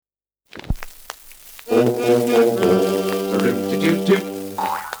They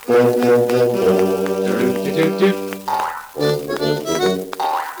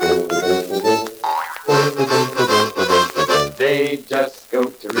just go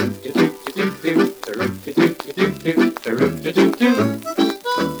to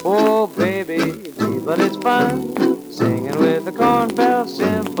Oh, baby, but it's fun singing with the Cornbelt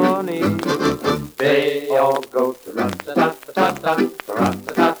Symphony. They all go to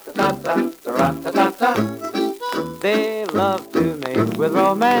They love to mate with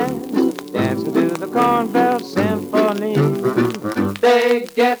romance, dancing to the Cornbelt Symphony. They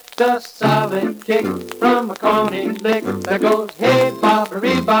get a solid kick from a corny lick that goes hey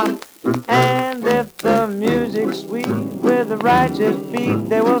bop-a-ree-bop. And if the music's sweet with a righteous beat,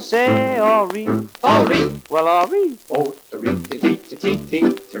 they will say, Ori, Ori, well, Ori. oh,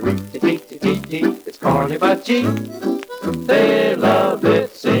 tee-tee-tee-tee-tee-tee-tee-tee-tee. It's corny but cheap. They love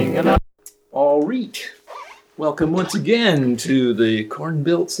it singing up. All right. Welcome once again to the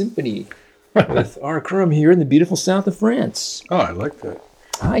Cornbelt Symphony with R. Crum here in the beautiful south of France. Oh, I like that.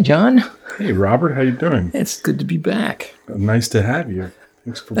 Hi, John. Hey, Robert, how you doing? It's good to be back. Nice to have you.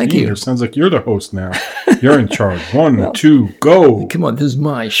 Thanks for Thank being you. here. Sounds like you're the host now. You're in charge. One, two, go. Come on, this is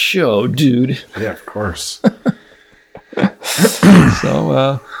my show, dude. Yeah, of course.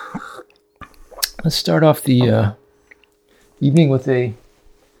 So, let's start off the evening with a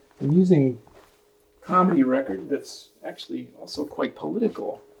amusing comedy record that's actually also quite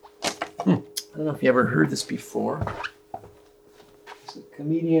political. I don't know if you ever heard this before. It's a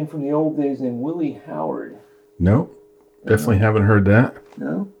comedian from the old days named Willie Howard. Nope. Definitely haven't heard that.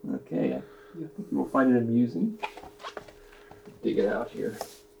 No? Okay. I think you will find it amusing. Dig it out here.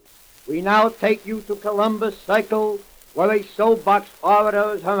 We now take you to Columbus Cycle, where a soapbox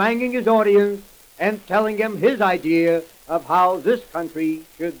orator is haranguing his audience and telling them his idea of how this country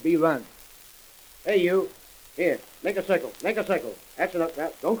should be run. Hey, you. Here, make a circle. Make a circle. That's enough.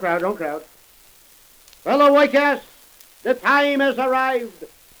 Don't crowd. Don't crowd. Fellow workers, the time has arrived.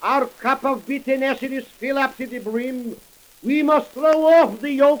 Our cup of bitterness is filled up to the brim. We must throw off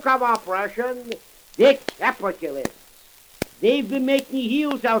the yoke of oppression. The capitalists. They've been making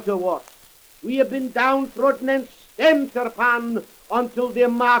heels out of us. We have been downtrodden and stamped upon until the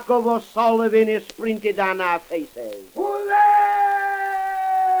mark of O'Sullivan is printed on our faces.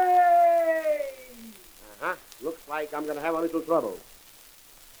 Looks like I'm going to have a little trouble.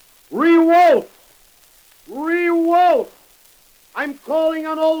 Revolt! Revolt! I'm calling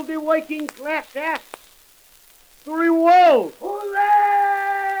on all the working classes to revolt!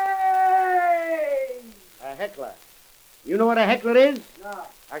 Hooray! A heckler. You know what a heckler is? No.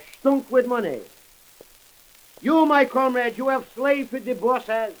 A stunk with money. You, my comrades, you have slaved with the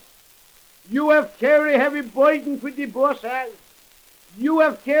bosses. You have carried heavy burdens with the bosses. You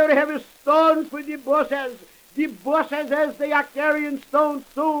have carried heavy stones with the bosses. The bosses, as they are carrying stones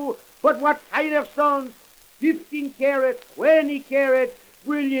too. But what kind of stones? 15 carat, 20 carat,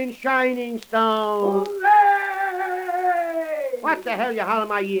 brilliant shining stones. Hooray! What the hell you holler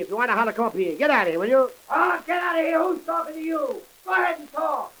my ear? If you want to holler, come up here. Get out of here, will you? Oh, get out of here. Who's talking to you? Go ahead and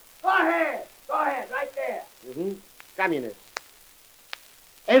talk. Go ahead. Go ahead, right there. Communists.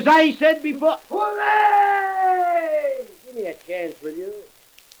 As I said before... Hooray! Give me a chance, will you?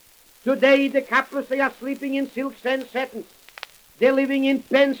 Today, the capitalists, they are sleeping in silks and satins. They're living in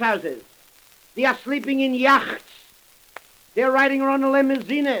penthouses. They are sleeping in yachts. They're riding around in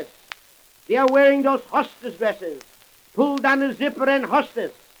limousines. They are wearing those hostess dresses, pulled down the zipper and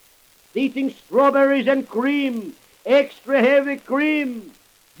hostess. They're eating strawberries and cream, extra heavy cream.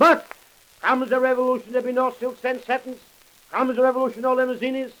 But comes the revolution, there'll be no silks and satins. Comes the revolution, no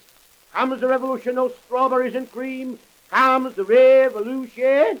limousines. Comes the revolution, no strawberries and cream. Comes the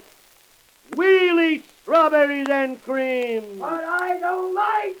revolution. We'll eat strawberries and cream. But I don't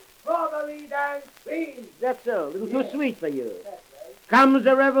like strawberries and cream. That's so, a little too sweet for you. That's right. Comes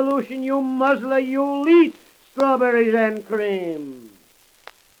the revolution, you muzzler, you'll eat strawberries and cream.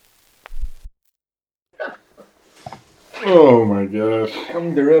 Oh, my gosh.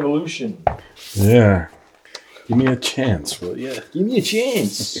 Come the revolution. Yeah. Give me a chance, will you? Give me a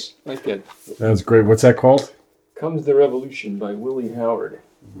chance. Like that. That's great. What's that called? Comes the Revolution by Willie Howard.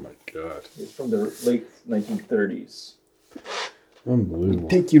 Oh, my God. It's from the late 1930s. Unbelievable.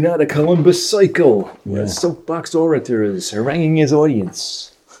 Take you now to Columbus Cycle, where Yeah. a soapbox orator is haranguing his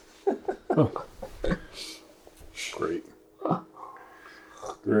audience. Great.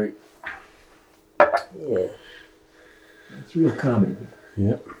 Great. Yeah. It's real comedy.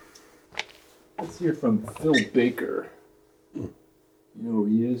 Yep. Let's hear from Phil Baker. You know who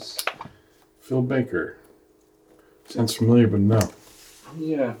he is? Phil Baker. Sounds familiar, but no.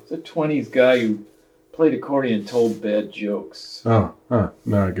 Yeah, it's a 20s guy who played accordion and told bad jokes. Oh,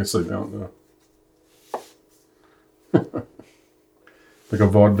 no, I guess I don't know. Like a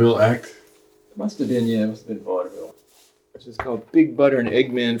vaudeville act? Must have been, yeah, it must have been vaudeville. Which is called Big Butter and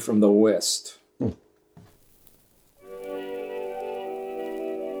Eggman from the West.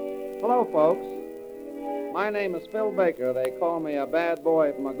 Hello, folks. My name is Phil Baker. They call me a bad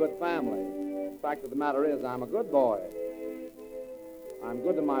boy from a good family. The fact of the matter is, I'm a good boy. I'm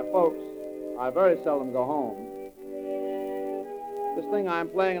good to my folks. I very seldom go home. This thing I'm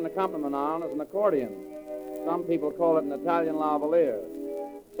playing an accompaniment on is an accordion. Some people call it an Italian lavalier,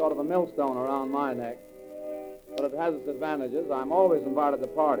 sort of a millstone around my neck. But it has its advantages. I'm always invited to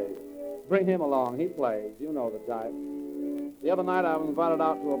parties. Bring him along. He plays. You know the type. The other night I was invited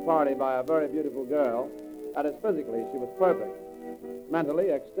out to a party by a very beautiful girl. That is, physically, she was perfect. Mentally,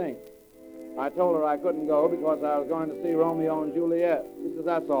 extinct. I told her I couldn't go because I was going to see Romeo and Juliet. She says,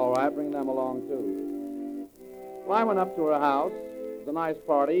 that's all right, bring them along too. Well, I went up to her house. It was a nice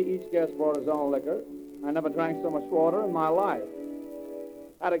party. Each guest brought his own liquor. I never drank so much water in my life.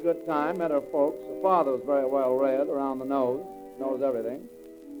 Had a good time, met her folks. Her father was very well read, around the nose, knows everything.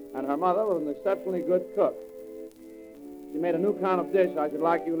 And her mother was an exceptionally good cook. She made a new kind of dish I should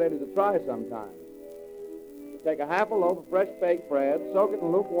like you ladies to try sometime. Take a half a loaf of fresh baked bread, soak it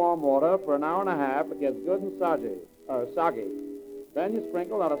in lukewarm water for an hour and a half. It gets good and soggy. Then you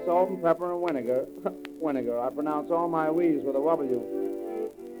sprinkle out of salt and pepper and vinegar. Vinegar, I pronounce all my W's with a W.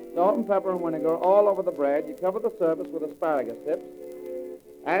 Salt and pepper and vinegar all over the bread. You cover the surface with asparagus tips.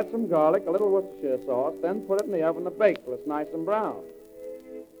 Add some garlic, a little Worcestershire sauce, then put it in the oven to bake till it's nice and brown.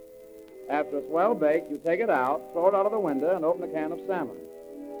 After it's well baked, you take it out, throw it out of the window, and open a can of salmon.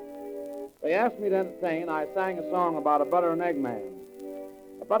 They asked me to entertain. I sang a song about a butter and egg man.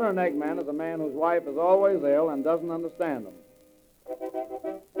 A butter and egg man is a man whose wife is always ill and doesn't understand him.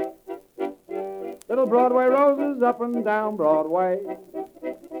 Little Broadway roses up and down Broadway,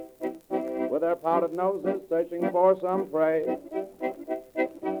 with their powdered noses searching for some prey.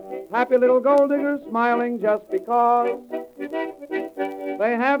 Happy little gold diggers smiling just because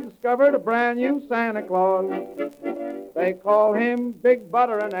they have discovered a brand new Santa Claus. They call him Big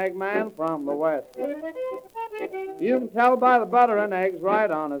Butter and Egg Man from the West. You can tell by the butter and eggs right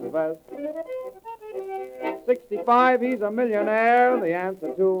on his vest. 65, he's a millionaire, the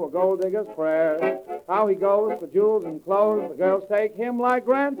answer to a gold digger's prayer. How he goes for jewels and clothes, the girls take him like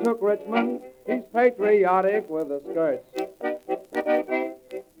Grant took Richmond. He's patriotic with the skirts.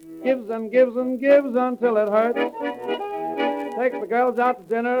 Gives and gives and gives until it hurts. Takes the girls out to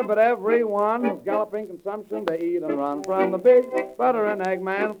dinner, but everyone was galloping consumption to eat and run from the Big Butter and Egg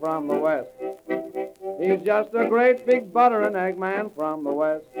Man from the West. He's just a great big butter and egg man from the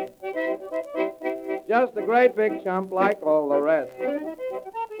West. Just a great big chump like all the rest.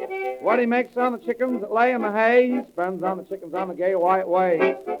 What he makes on the chickens that lay in the hay, he spends on the chickens on the gay white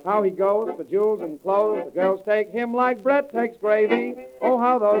way. How he goes for jewels and clothes, the girls take him like bread takes gravy. Oh,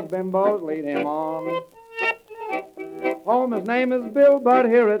 how those bimbos lead him on. Home, his name is Bill, but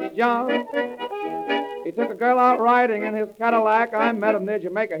here it's John. He took a girl out riding in his Cadillac. I met him near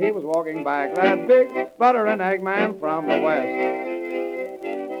Jamaica, he was walking back. That big butter and egg man from the West.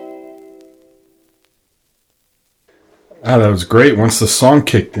 Ah, that was great once the song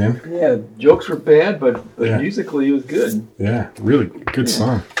kicked in. Yeah, jokes were bad, but Yeah. musically it was good. Yeah, really good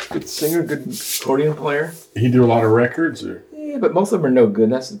song. Good singer, good accordion player. He do a lot of records, or? Yeah, but most of them are no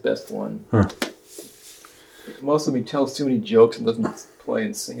good. That's the best one. Huh. Most of them he tells too many jokes and doesn't play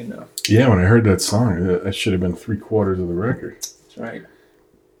and sing enough. Yeah, when I heard that song, that should have been 3/4 of the record. That's right.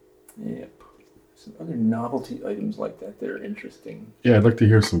 Yeah. Some other novelty items like that that are interesting. Yeah, I'd like to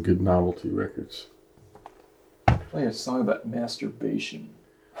hear some good novelty records. Play a song about masturbation.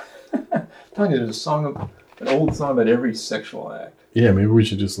 I'm telling you, there's a song, an old song about every sexual act. Yeah, maybe we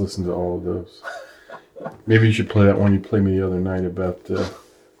should just listen to all of those. Maybe you should play that one you played me the other night about,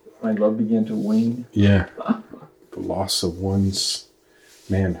 My love began to wane. yeah, the loss of one's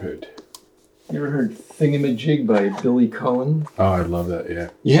manhood. You ever heard Thingamajig by Billy Cullen? Oh, I love that, yeah.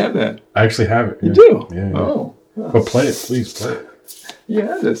 You have that? I actually have it. You yeah. do? Yeah, yeah. Oh. But play it, please play it.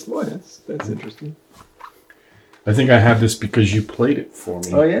 Yeah, that's interesting. I think I have this because you played it for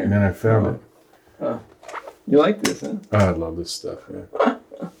me. Oh, yeah? And then I found it. You like this, huh? Oh, I love this stuff, yeah.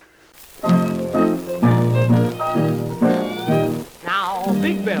 Now,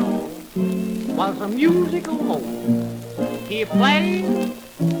 Big Bill was a musical host. He played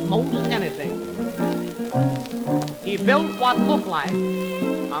most anything. He built what looked like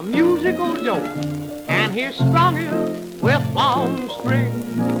a musical joke, and he strung it with long string.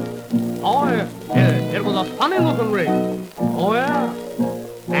 Oh, yeah, it was a funny-looking ring. Oh, yeah.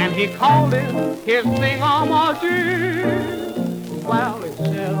 And and he called it his thingamajig. Well, he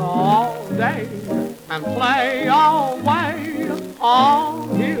said all day and play all way on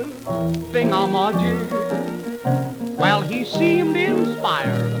his thingamajig. Well, he seemed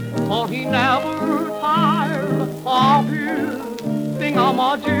inspired, for he never tired of his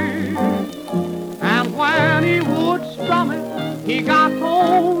thingamajig. And when he would strum it, he got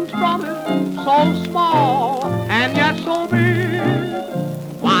tones from it so small and yet so big.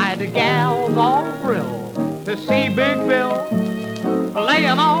 Why, the gals all thrill to see Big Bill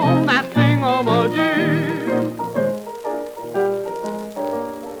playing on that thingamajig.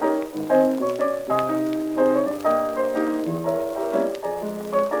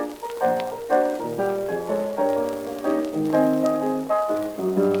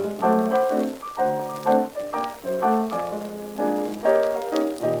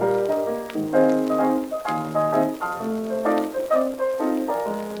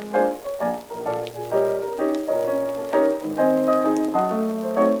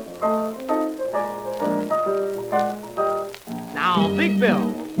 Big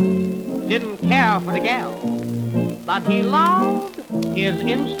Bill didn't care for the gal, but he loved his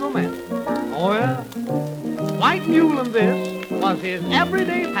instrument. Oh, yeah. White Mule and this was his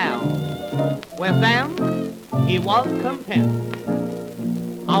everyday pal. With them, he was content.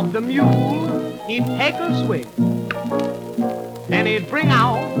 Of the mule, he'd take a swig, and he'd bring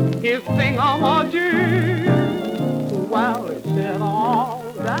out his thingamajig. Well, he'd sit all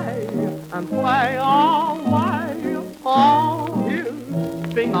day and play all way on his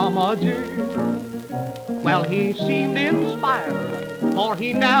thingamajig. Well, he seemed inspired, for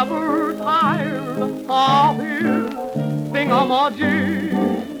he never tired of his thingamajig.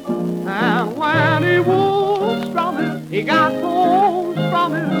 And when he would strum it, he got tones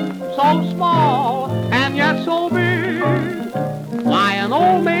from it so small and yet so big. Why, an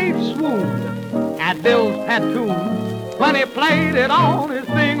old maid swooned at Bill's pet tune when he played it on his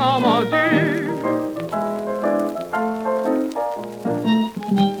thingamajig.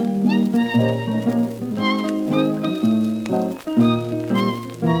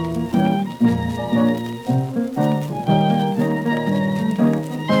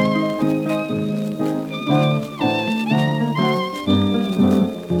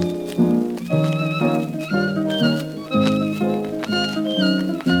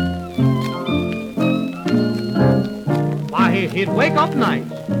 He'd wake up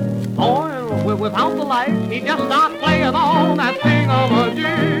nights, oh, without the lights, he'd just start playing on that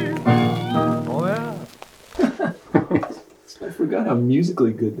thingamajig. Oh, yeah. I forgot how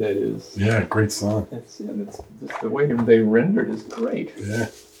musically good that is. Yeah, great song. That's just the way they rendered is great. Yeah.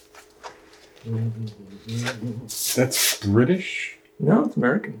 That's British? No, it's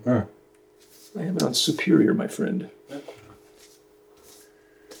American. Huh. I have it on Superior, my friend. That's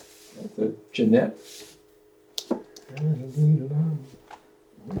a Jeanette.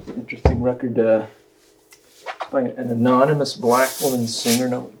 It's an interesting record by an anonymous black woman singer.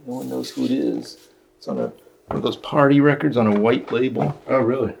 No one knows who it is. It's on one of those party records on a white label. Oh,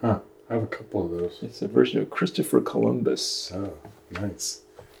 really? Huh. I have a couple of those. It's a version of Christopher Columbus. Oh, nice.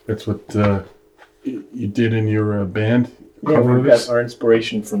 That's what you did in your band? Yeah, we got our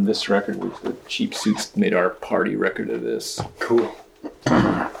inspiration from this record. The Cheap Suits made our party record of this. Cool.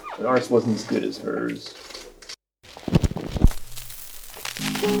 But ours wasn't as good as hers.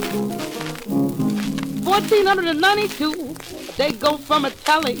 1492, a day go from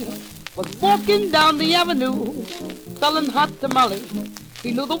Italy was walking down the avenue, selling hot tamales.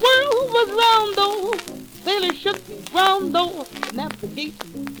 He knew the world was round though, sailor shook his round though,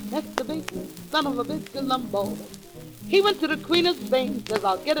 navigation, excavation, son of a bitch Columbo. He went to the Queen of Spain, says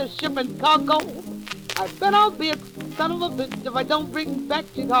I'll get a ship and cargo. I bet I'll be a son of a bitch if I don't bring back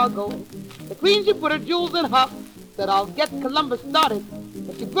Chicago. The Queen, she put her jewels in her, said I'll get Columbus started.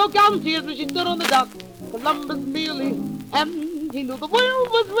 But she broke out in tears when she stood on the dock. Columbus merely, and he knew the world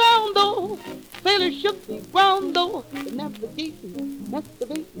was round though. Sailors shook the ground though. The navigation,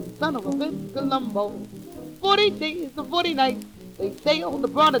 excavation, son of a bitch Columbo. 40 days and 40 nights they sailed the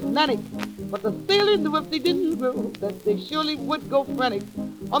broad Atlantic. But the sailors knew if they didn't grow that they surely would go frantic.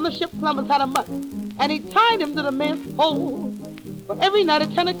 On the ship Columbus had a mutt, and he tied him to the mast pole. But every night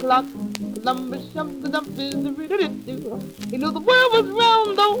at 10 o'clock, Columbus shoved the dumpers and rid-a-doo. He knew the world was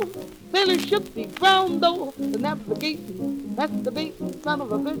round though. Sailors shook the ground though. The navigation, that's the bait, son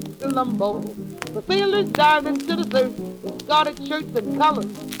of a bitch Columbo. The sailors dived into the surf with scarlet shirts and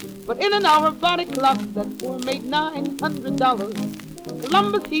collars. But in an hour by the clock, that poor made $900.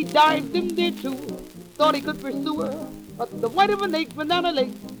 Columbus, he dived in there too, thought he could pursue her. But the white of an egg went down a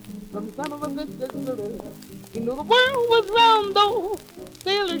lake, from son of a bitch. He knew the world was round though.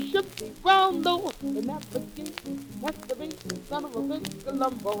 Sailors should be round though. The navigation, that's the big son of a big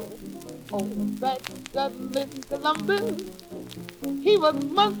Columbo. Oh, that Dublin Columbus, he was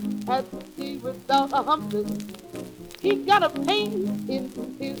months at sea without a humping. He got a pain in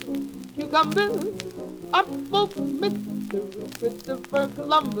his cucumbers. I spoke to Mr. Christopher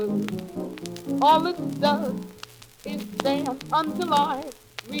Columbus. All it does is stand until I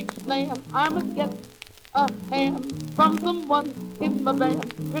reach land. I must get a hand from someone in my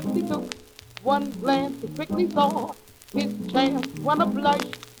band. Christy took one glance, he quickly saw his chance. When a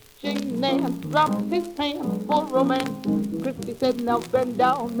blushing Nan dropped his hand for romance, Christy said, now bend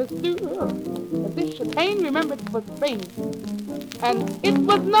down, mister. As this chicane remembered for Spain. And it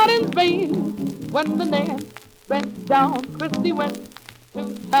was not in vain when the Nan bent down. Christy went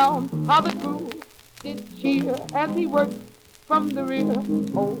to town. How the crew did cheer as he worked from the rear.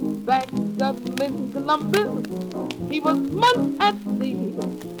 Oh, back Dublin Columbus, he was months at sea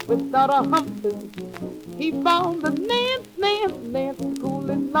without a humping. He found the Nancy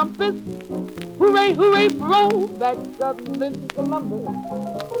coolin' lumpus. Hooray, hooray for old back Dublin Columbus.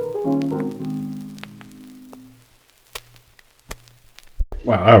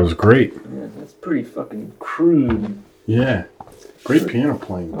 Wow, that was great. Yeah, that's pretty fucking crude. Yeah. Great piano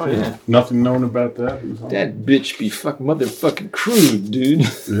playing. Oh, too. yeah. Nothing known about that. That bitch be motherfucking crude, dude.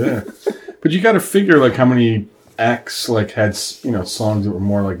 Yeah. But you got to figure like how many acts like had songs that were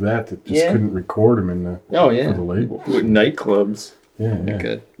more like that just couldn't record them in the for the label. With nightclubs. Yeah,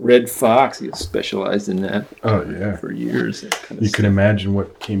 Like Red Fox, he specialized in that. Oh yeah. For years. You can imagine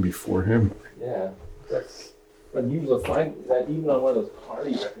what came before him. Yeah, that's unusual to find that even on one of those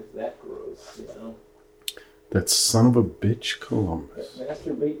party records that gross, you know. That son of a bitch Columbus.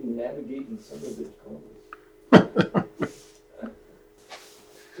 Masturbate and navigate in son of a bitch Columbus.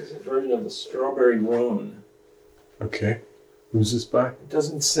 This is a version of the Strawberry Roan. Okay. Who's this by? It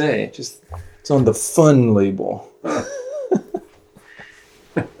doesn't say. It's on the Fun label.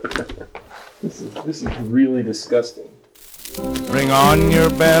 This is really disgusting. Bring on your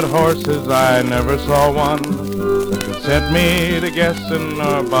bad horses, I never saw one that could set me to guessing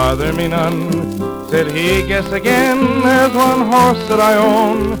or bother me none. Said he, guess again, there's one horse that I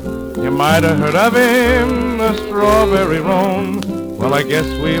own. You might have heard of him, the Strawberry Roan. Well, I guess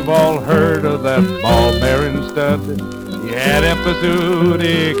we've all heard of that ball-bearing stud. He had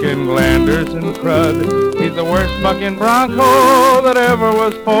epizootic and glanders and crud. He's the worst bucking bronco that ever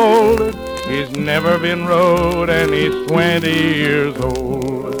was foaled. He's never been rode and he's 20 years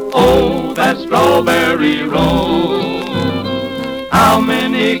old. Oh, that Strawberry Roan, how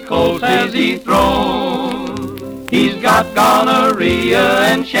many colts has he thrown? He's got gonorrhea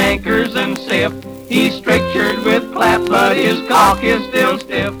and chancres and sip. He's strictured with clap, but his cock is still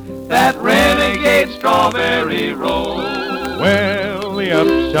stiff. That renegade Strawberry Roan. Well, the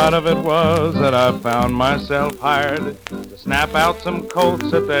upshot of it was that I found myself hired to snap out some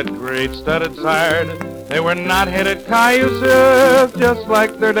colts at that great studded sire. They were knot-headed cayuses, just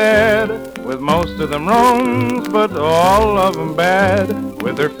like their dad, with most of them roans, but all of them bad.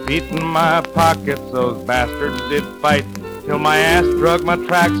 With their feet in my pockets, those bastards did fight, till my ass drug my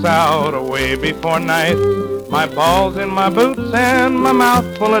tracks out away before night. My balls in my boots and my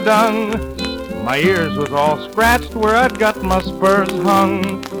mouth full of dung. My ears was all scratched where I'd got my spurs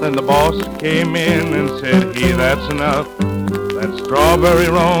hung. Then the boss came in and said, "Hey, that's enough. That Strawberry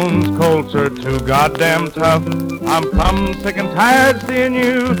Roan's colts are too goddamn tough. I'm plumb sick and tired seeing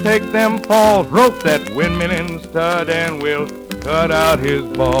you take them falls. Rope that windmilling stud and we'll cut out his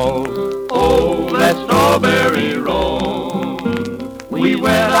balls." Oh, that Strawberry Roan, we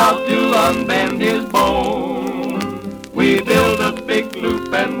went out to unbend his bone. We built a big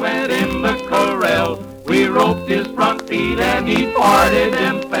loop and went in the corral. We roped his front feet and he parted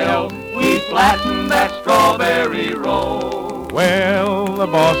and fell. We flattened that Strawberry Roan. Well, the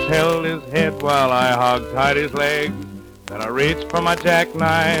boss held his head while I hog-tied his legs. Then I reached for my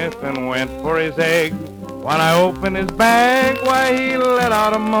jackknife and went for his egg. When I opened his bag, why, he let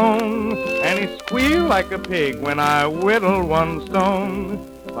out a moan, and he squealed like a pig when I whittled one stone.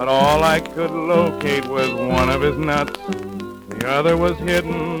 But all I could locate was one of his nuts. The other was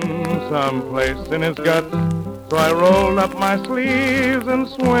hidden someplace in his guts. So I rolled up my sleeves and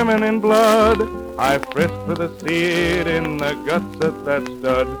swimming in blood, I frisked for the seed in the guts of that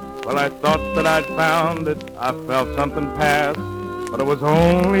stud. Well, I thought that I'd found it, I felt something pass, but it was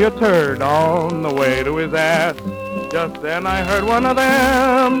only a turd on the way to his ass. Just then I heard one of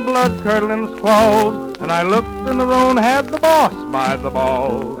them blood-curdling squalls, and I looked and the roan had the boss by the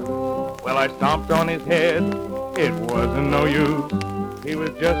balls. Well, I stomped on his head, it wasn't no use. He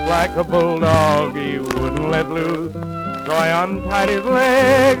was just like a bulldog, he wouldn't let loose. So I untied his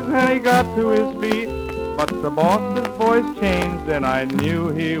legs and he got to his feet. But the boss's voice changed and I knew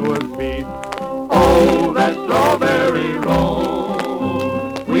he was beat. Oh, that Strawberry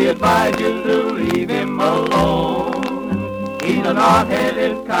Road, we advise you to leave him alone. He's a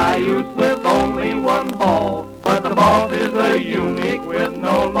knot-headed cayuse with only one ball, but the boss is a unique with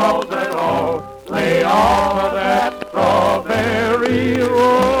no balls at all. Lay off of that Strawberry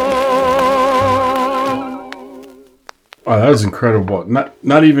Road. Oh, that was incredible.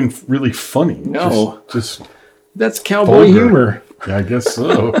 Not even really funny. No. Just that's cowboy humor. Yeah, I guess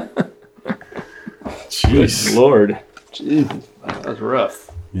so. Jeez. Good Lord. Jesus. That was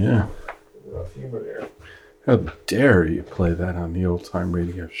rough. Yeah. Rough humor there. How dare you play that on the Old Time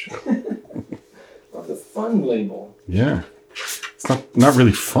Radio Show? Not the fun label. Yeah. It's not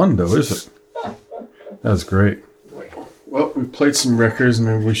really fun, though, is it? That was great. Well, we played some records.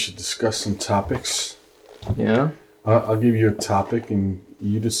 Maybe we should discuss some topics. Yeah? I'll give you a topic and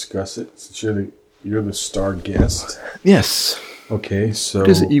you discuss it since you're the star guest. Yes. Okay, so... What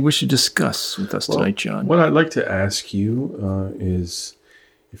is it you wish to discuss with us tonight, John? What I'd like to ask you is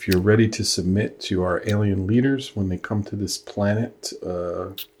if you're ready to submit to our alien leaders when they come to this planet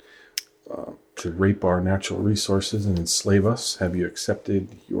to rape our natural resources and enslave us. Have you accepted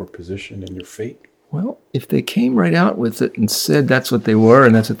your position and your fate? Well, if they came right out with it and said that's what they were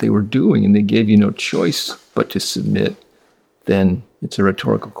and that's what they were doing and they gave you no choice but to submit, then it's a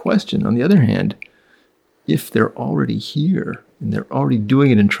rhetorical question. On the other hand, if they're already here and they're already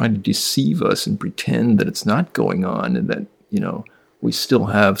doing it and trying to deceive us and pretend that it's not going on and that, we still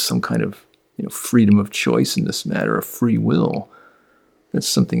have some kind of, freedom of choice in this matter, of free will, that's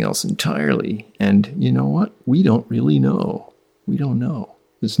something else entirely. And you know what? We don't really know. We don't know.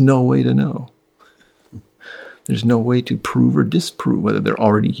 There's no way to know. There's no way to prove or disprove whether they're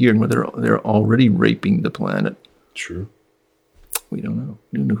already here and whether they're already raping the planet. True. We don't know.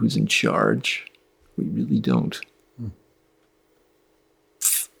 We don't know who's in charge. We really don't. I'm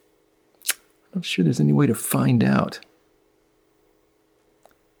not sure there's any way to find out.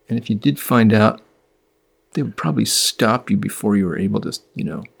 And if you did find out, they would probably stop you before you were able to,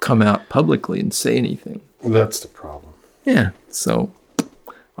 come out publicly and say anything. Well, that's the problem. Yeah. So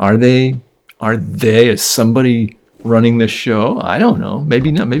are they? Is somebody running this show? I don't know.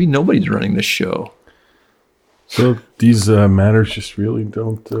 Maybe not. Maybe nobody's running this show. So these matters just really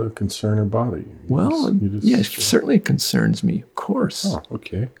don't concern or bother you. Yes, certainly it concerns me, of course. Oh,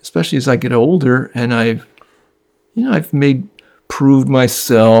 okay. Especially as I get older and I've proved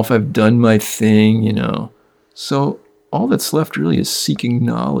myself, I've done my thing, So all that's left really is seeking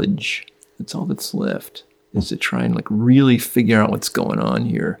knowledge. That's all that's left, is to try and really figure out what's going on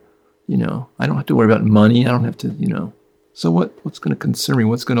here. I don't have to worry about money. I don't have to, So what's going to concern me?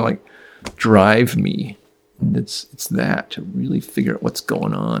 What's going to drive me? And it's that, to really figure out what's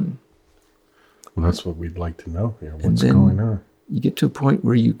going on. Well, that's what we'd like to know here. What's going on? You get to a point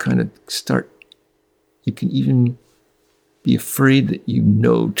where you kind of you can even be afraid that you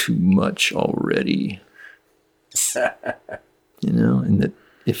know too much already. And that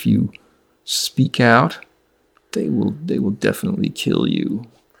if you speak out, they will definitely kill you.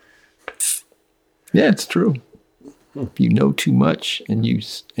 Yeah, it's true. If you know too much and you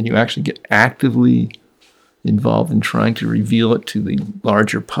actually get actively involved in trying to reveal it to the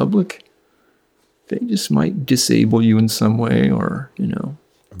larger public, they just might disable you in some way or,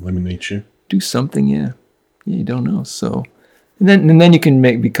 eliminate you. Do something, yeah. Yeah, you don't know. So, and then you can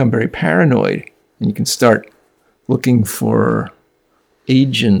become very paranoid, and you can start looking for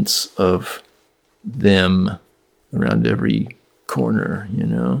agents of them around every corner,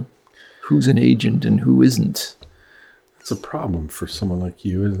 Who's an agent and who isn't? It's a problem for someone like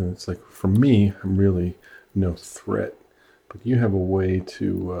you, isn't it? It's like, for me, I'm really no threat, but you have a way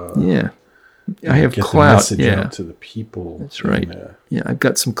to I have get clout. The message out to the people. That's right. I've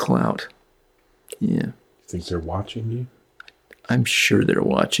got some clout. Yeah. You think they're watching you? I'm sure they're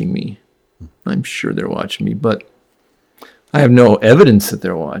watching me. But I have no evidence that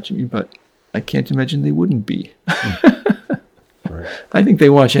they're watching me, but I can't imagine they wouldn't be. Right. I think they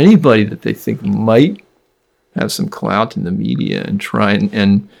watch anybody that they think might have some clout in the media and try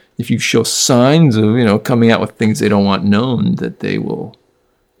and if you show signs of, coming out with things they don't want known, that they will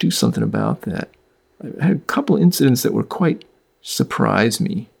do something about that. I had a couple of incidents that were quite surprised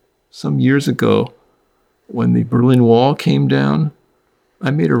me. Some years ago, when the Berlin Wall came down,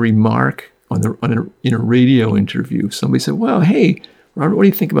 I made a remark in a radio interview. Somebody said, "Well, hey, Robert, what do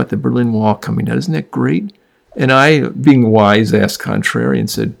you think about the Berlin Wall coming down? Isn't that great?" And I, being wise ass contrarian,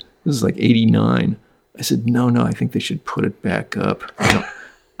 said, "This is like '89." I said, "No, I think they should put it back up.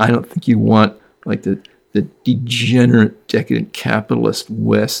 I don't think you want the the degenerate, decadent capitalist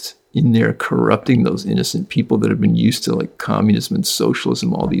West in there corrupting those innocent people that have been used to like communism and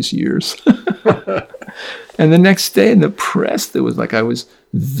socialism all these years. And the next day in the press, there was like, I was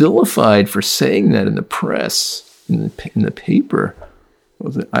vilified for saying that in the press, in the paper.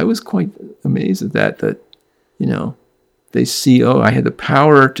 I was quite amazed at that, you know, they see, oh, I had the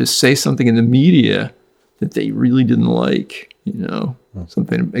power to say something in the media that they really didn't like, you know,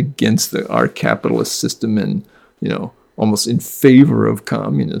 something against our capitalist system and, you know, almost in favor of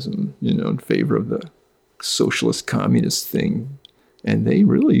communism, you know, in favor of the socialist communist thing. And they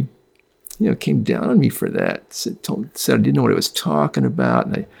really, you know, came down on me for that. Said I didn't know what I was talking about,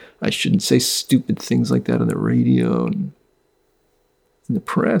 and I shouldn't say stupid things like that on the radio and in the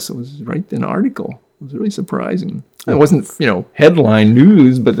press. It was right in an article. It was really surprising. It wasn't, you know, headline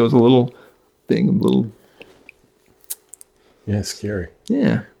news, but there was a little thing, Yeah, scary.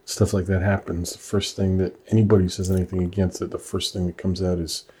 Yeah. Stuff like that happens. The first thing that anybody who says anything against it, the first thing that comes out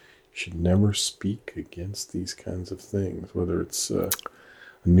is you should never speak against these kinds of things, whether it's a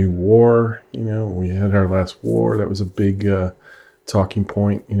new war. You know, we had our last war. That was a big talking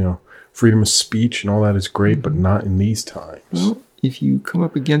point. You know, freedom of speech and all that is great, but not in these times. Well, if you come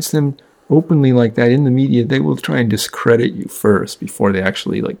up against them openly like that in the media, they will try and discredit you first before they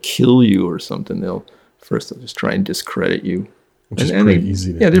actually like kill you or something. They'll just try and discredit you. Which is pretty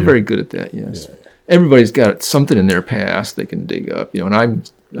easy to do. They're very good at that, yes. Yeah. Everybody's got something in their past they can dig up, you know, and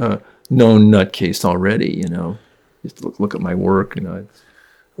I'm known nutcase already, you know. Just look at my work, you know.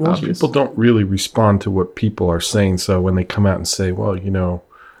 Well, people don't really respond to what people are saying, so when they come out and say, well, you know,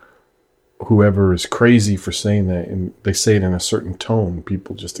 whoever is crazy for saying that, and they say it in a certain tone,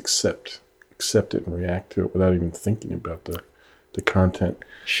 people just accept it and react to it without even thinking about the content.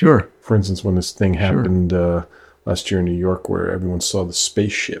 Sure. For instance, when this thing happened last year in New York, where everyone saw the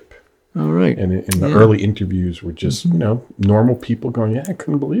spaceship. All right. And in the early interviews were just, you know, normal people going, yeah, I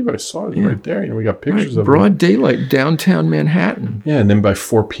couldn't believe it. I saw it right there. You know, we got pictures of broad daylight, downtown Manhattan. Yeah, and then by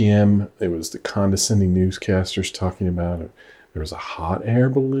 4 p.m., it was the condescending newscasters talking about it. There was a hot air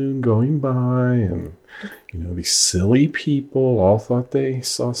balloon going by, and, you know, these silly people all thought they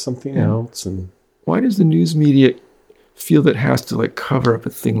saw something else. And why does the news media feel that it has to, like, cover up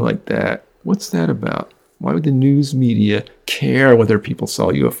a thing like that? What's that about? Why would the news media care whether people saw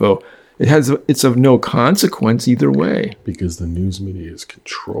a UFO? It's of no consequence either way. Because the news media is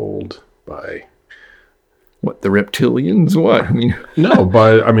controlled by... What, the reptilians? What? I mean... No,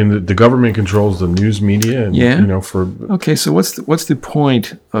 the government controls the news media. And, you know, Okay, so what's the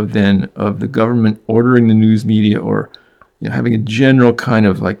point of the government ordering the news media, or, you know, having a general kind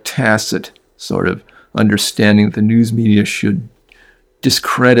of like tacit sort of understanding that the news media should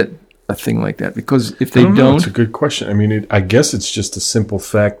discredit a thing like that? Because if they don't... It's a good question. I mean, I guess it's just a simple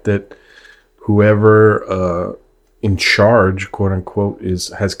fact that whoever in charge, quote unquote,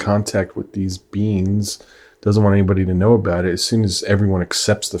 has contact with these beings, doesn't want anybody to know about it. As soon as everyone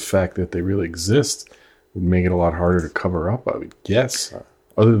accepts the fact that they really exist, it would make it a lot harder to cover up, I would guess.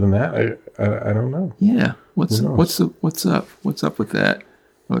 Other than that, I don't know. Yeah. What's up? What's up with that?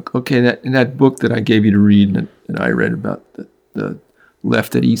 Look, okay, in that book that I gave you to read, that I read about the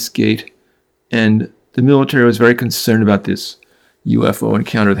left at Eastgate, and the military was very concerned about this UFO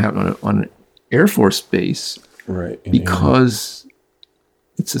encounter that happened on an Air Force base, right? Because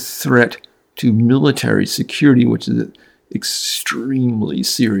it's a threat to military security, which is an extremely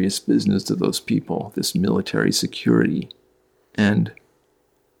serious business to those people. This military security, and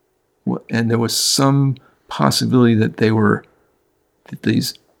there was some possibility that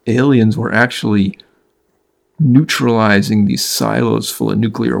these aliens were actually neutralizing these silos full of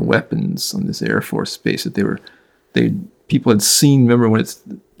nuclear weapons on this Air Force base. People had seen, remember when it's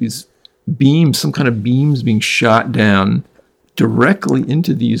these beams, some kind of beams being shot down directly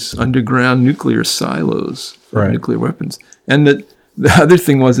into these underground nuclear silos of nuclear weapons. And the other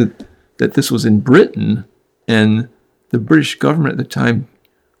thing was that this was in Britain, and the British government at the time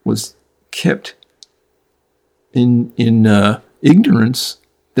was kept in ignorance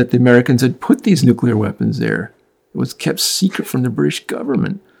that the Americans had put these nuclear weapons there. It was kept secret from the British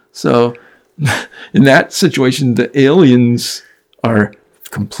government. So in that situation, the aliens are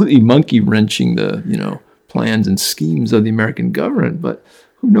completely monkey wrenching the, you know, plans and schemes of the American government. But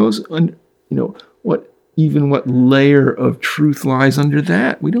who knows, you know, what layer of truth lies under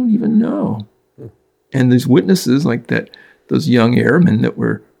that? We don't even know. And there's witnesses like that, those young airmen that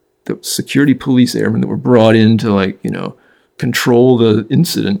were the security police airmen that were brought in to, like, you know, control the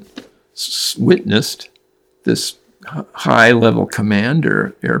incident, witnessed this high-level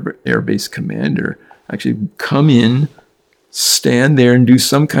commander, airbase commander, actually come in stand there and do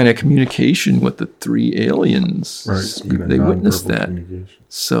some kind of communication with the three aliens. Right. They witnessed that. Communication.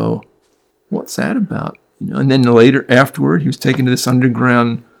 So what's that about? And then later, afterward, he was taken to this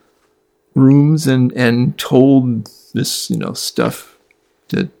underground rooms and told this, stuff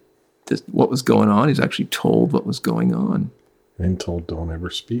what was going on. He's actually told what was going on. And told don't ever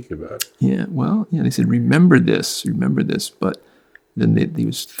speak about it. Yeah, well, they said, remember this. But then he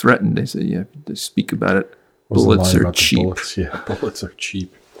was threatened. They said, yeah, to speak about it. Bullets are cheap. Bullets? Yeah, bullets are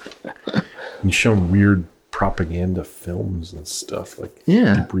cheap. And he's shown weird propaganda films and stuff, like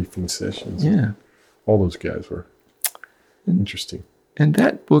debriefing sessions. Yeah. All those guys were interesting. And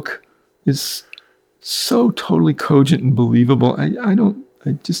that book is so totally cogent and believable.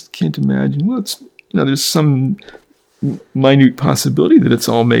 I just can't imagine. Well, it's, there's some minute possibility that it's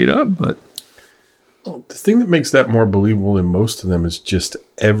all made up, but the thing that makes that more believable than most of them is just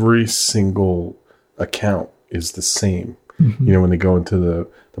every single account is the same. Mm-hmm. When they go into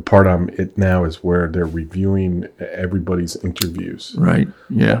the part I'm it now is where they're reviewing everybody's interviews. Right.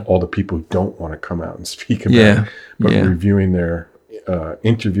 Yeah. All the people who don't want to come out and speak about it, but reviewing their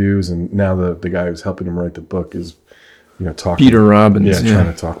interviews. And now the guy who's helping him write the book is, talking. Peter Robbins. Trying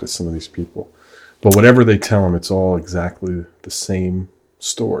to talk to some of these people. But whatever they tell him, it's all exactly the same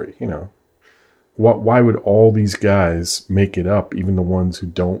story. Why would all these guys make it up, even the ones who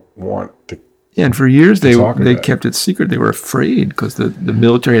don't want to? Yeah, and for years they kept it secret. They were afraid because the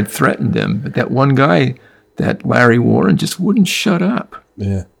military had threatened them. But that one guy, that Larry Warren, just wouldn't shut up.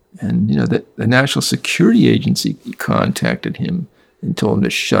 Yeah. And, the National Security Agency contacted him and told him to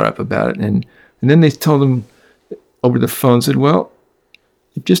shut up about it. And then they told him over the phone, said, well,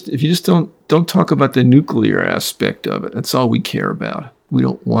 if you just don't talk about the nuclear aspect of it, that's all we care about. We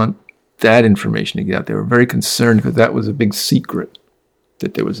don't want that information to get out. They were very concerned because that was a big secret,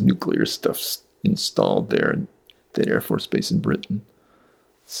 that there was nuclear stuff installed there in that Air Force Base in Britain.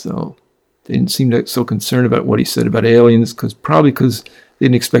 So they didn't seem so concerned about what he said about aliens, probably because they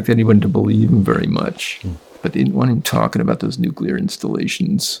didn't expect anyone to believe him very much. But they didn't want him talking about those nuclear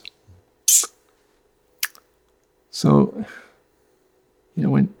installations. So,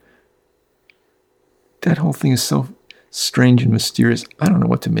 when that whole thing is so strange and mysterious, I don't know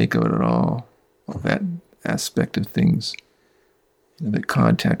what to make of it at all, of that aspect of things. That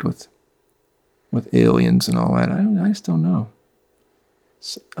contact with aliens and all that. I just don't know.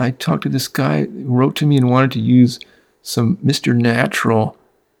 So I talked to this guy who wrote to me and wanted to use some Mr. Natural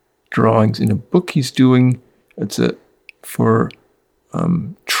drawings in a book he's doing. It's for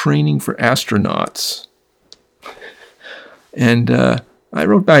training for astronauts. And I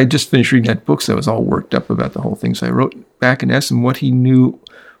wrote back. I just finished reading that book, so I was all worked up about the whole thing. So I wrote back and asked him what he knew,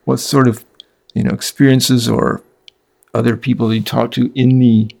 what sort of experiences or other people that he talked to in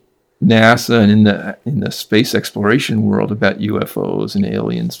the NASA and in the space exploration world about UFOs and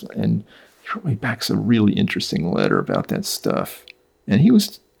aliens. And he wrote me back a really interesting letter about that stuff. And he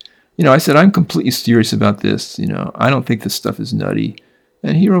was, I said, I'm completely serious about this. I don't think this stuff is nutty.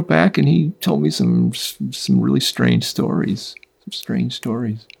 And he wrote back and he told me some really strange stories. Some strange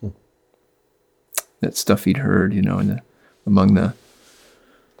stories. That stuff he'd heard, among the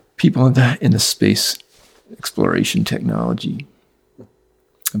people in the space exploration technology,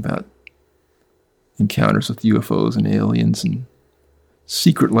 about encounters with UFOs and aliens and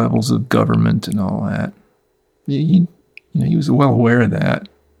secret levels of government and all that. He was well aware of that.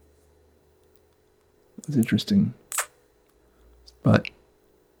 It was interesting. But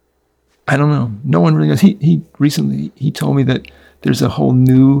I don't know. No one really knows. He recently told me that there's a whole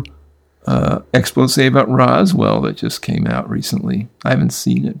new expose about Roswell that just came out recently. I haven't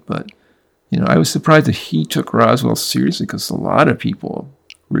seen it, but I was surprised that he took Roswell seriously, because a lot of people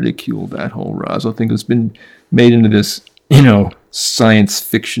ridicule that whole Roswell thing. It's been made into this, science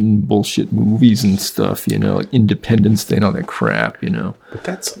fiction bullshit movies and stuff, like Independence Day and all that crap, But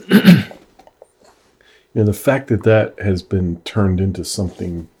that's, the fact that has been turned into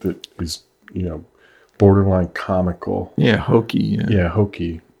something that is, borderline comical. Yeah, hokey. Yeah,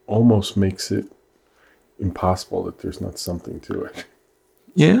 hokey. Almost makes it impossible that there's not something to it.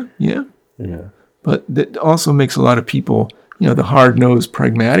 Yeah. Yeah. But that also makes a lot of people, the hard-nosed,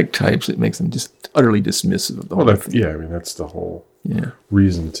 pragmatic types, it makes them just utterly dismissive of the whole thing. Yeah, that's the whole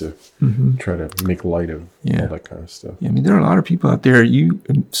reason to try to make light of all that kind of stuff. Yeah, there are a lot of people out there, you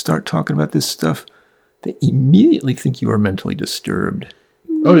start talking about this stuff, they immediately think you are mentally disturbed.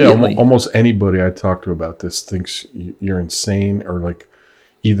 Oh, yeah, almost anybody I talk to about this thinks you're insane, or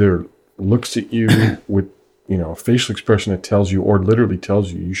either looks at you with, a facial expression that tells you, or literally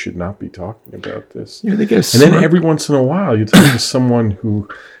tells you should not be talking about this. Yeah, they get and then every once in a while, you talk to someone who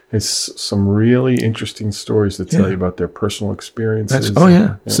has some really interesting stories to tell you about their personal experiences.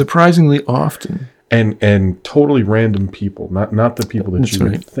 Surprisingly often. And totally random people, not the people that you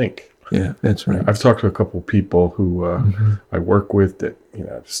would think. Yeah, that's right. I've talked to a couple of people who I work with that,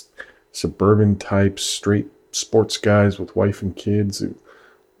 just suburban types, straight sports guys with wife and kids who,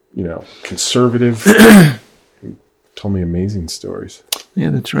 conservative, who told me amazing stories.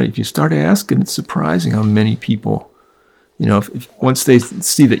 Yeah, that's right. If you start asking, it's surprising how many people, if once they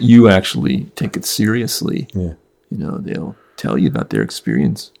see that you actually take it seriously, they'll tell you about their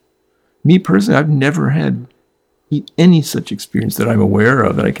experience. Me personally, I've never had any such experience that I'm aware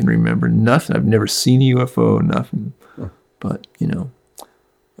of that I can remember. Nothing. I've never seen a UFO, nothing. But,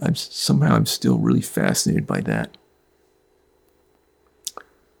 I'm still really fascinated by that.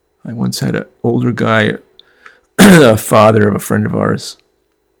 I once had an older guy, a father of a friend of ours,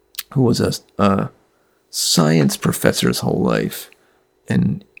 who was a science professor his whole life.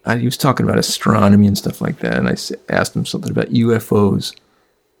 And he was talking about astronomy and stuff like that. And I asked him something about UFOs.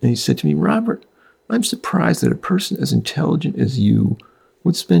 And he said to me, Robert, I'm surprised that a person as intelligent as you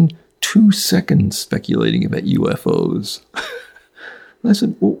would spend 2 seconds speculating about UFOs. And I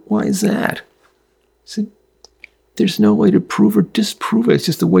said, well, why is that? He said, there's no way to prove or disprove it. It's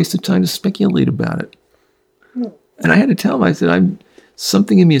just a waste of time to speculate about it. And I had to tell him, I said,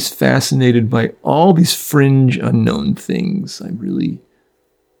 something in me is fascinated by all these fringe unknown things. I'm really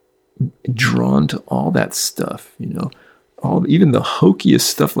drawn to all that stuff, even the hokiest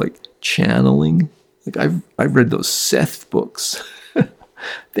stuff like channeling. Like I've read those Seth books.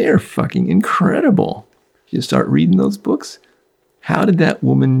 They're fucking incredible. You start reading those books. How did that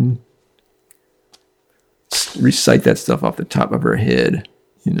woman recite that stuff off the top of her head?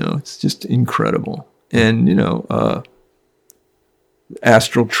 It's just incredible. And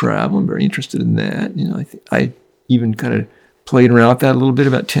astral travel, I'm very interested in that. I even kind of played around with that a little bit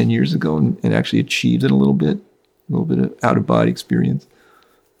about 10 years ago and actually achieved it a little bit of out-of-body experience.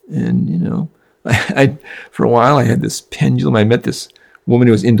 And, I for a while, I had this pendulum. I met this woman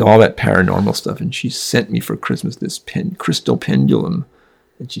who was into all that paranormal stuff, and she sent me for Christmas this crystal pendulum.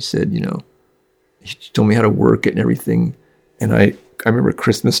 And she said, she told me how to work it and everything. And I remember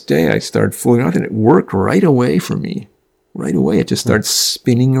Christmas Day, I started fooling around, and it worked right away for me. Right away, it just started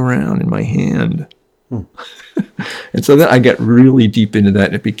spinning around in my hand. And so then I got really deep into that,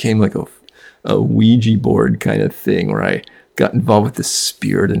 and it became like a Ouija board kind of thing where I got involved with the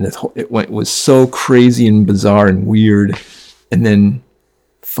spirit, and it was so crazy and bizarre and weird. And then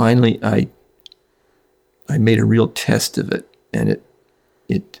finally I made a real test of it, and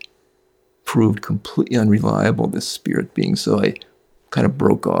it proved completely unreliable, this spirit being. So I kind of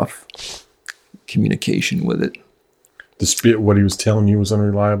broke off communication with it. The spirit, what he was telling you was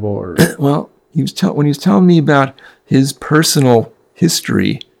unreliable, or well, when he was telling me about his personal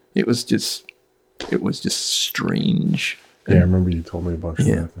history, it was just strange. Yeah, I remember you told me a bunch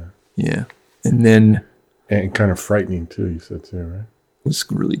about that. Yeah. And kind of frightening too, you said too, right? It was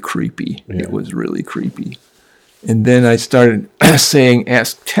really creepy. Yeah. It was really creepy. And then I started testing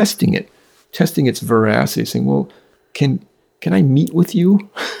its veracity, saying, well, can I meet with you?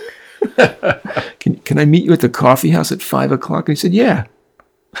 Can I meet you at the coffee house at 5:00? And he said, yeah.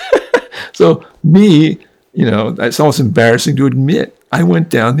 So me, it's almost embarrassing to admit, I went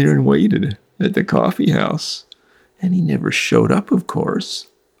down there and waited at the coffee house. And he never showed up, of course.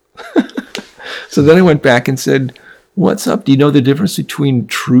 So then I went back and said, what's up? Do you know the difference between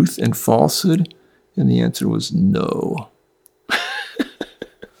truth and falsehood? And the answer was no.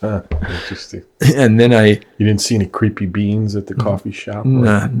 Interesting. And then You didn't see any creepy beans at the coffee shop?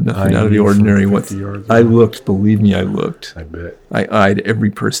 Nah, nothing out of the ordinary. I looked, believe me, I looked. I bet. I eyed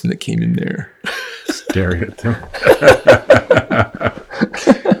every person that came in there. Staring at them.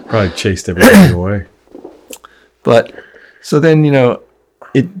 Probably chased everybody away. But, so then,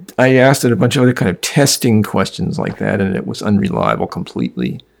 I asked it a bunch of other kind of testing questions like that, and it was unreliable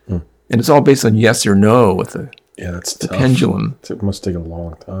completely. And it's all based on yes or no with the pendulum. It must take a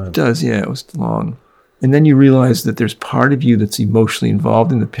long time. It does, yeah, it was long. And then you realize that there's part of you that's emotionally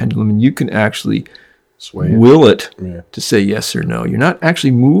involved in the pendulum, and you can actually will it to say yes or no. You're not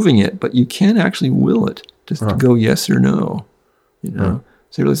actually moving it, but you can actually will it to go yes or no. So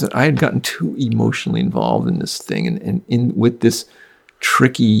I realized that I had gotten too emotionally involved in this thing, and with this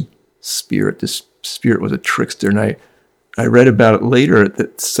tricky spirit. This spirit was a trickster, and I read about it later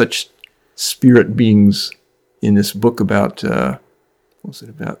that such spirit beings in this book about what was it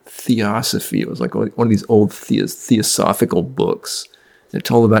about theosophy? It was like one of these old theosophical books, It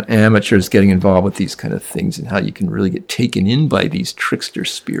told about amateurs getting involved with these kind of things and how you can really get taken in by these trickster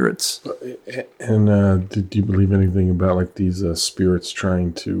spirits. And did you believe anything about like these spirits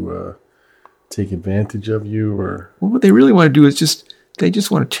trying to take advantage of you, or? Well, what they really want to do is they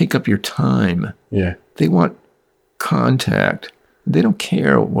just want to take up your time. Yeah. They want contact. They don't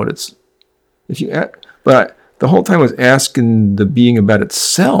care what it's. But the whole time I was asking the being about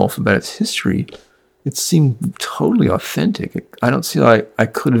itself, about its history. It seemed totally authentic. I don't see how I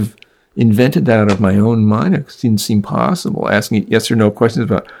could have invented that out of my own mind. It didn't seem possible. Asking yes or no questions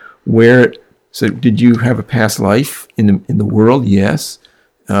about where. So, did you have a past life in the world? Yes.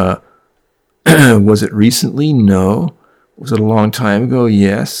 Was it recently? No. Was it a long time ago?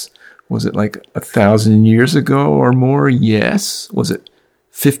 Yes. Was it like 1,000 years ago or more? Yes. Was it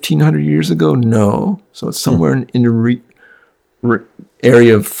 1,500 years ago? No. So it's somewhere in the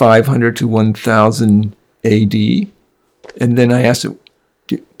area of 500 to 1,000 AD. And then I asked it,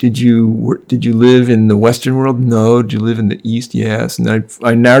 did you live in the Western world? No. Did you live in the East? Yes. And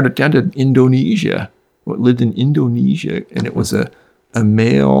I narrowed it down to Indonesia. What lived in Indonesia, and it was a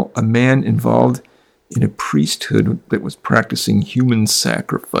man involved in a priesthood that was practicing human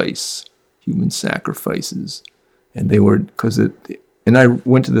sacrifices, and they were and I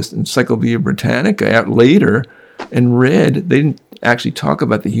went to this Encyclopedia Britannica out later and read. They didn't actually talk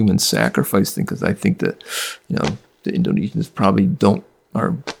about the human sacrifice thing because I think that the Indonesians probably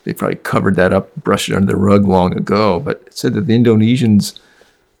they probably covered that up, brushed it under the rug long ago. But it said that the Indonesians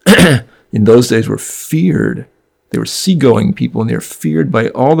in those days were feared. They were seagoing people, and they were feared by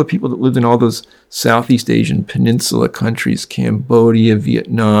all the people that lived in all those Southeast Asian peninsula countries, Cambodia,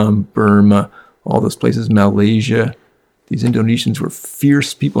 Vietnam, Burma, all those places, Malaysia. These Indonesians were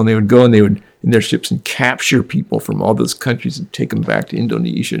fierce people, and they would go and they would, in their ships, and capture people from all those countries and take them back to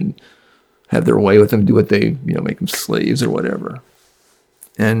Indonesia and have their way with them, do what they, make them slaves or whatever.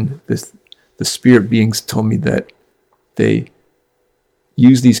 And the spirit beings told me that they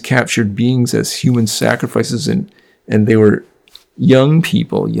use these captured beings as human sacrifices, and they were young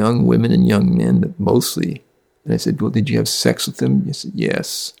people, young women and young men mostly. And I said, well, did you have sex with them? He said,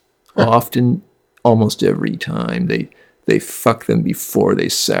 yes. Often, almost every time. They fuck them before they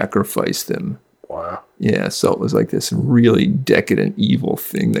sacrifice them. Wow. Yeah, so it was like this really decadent, evil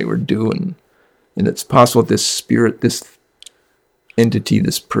thing they were doing. And it's possible this spirit, this entity,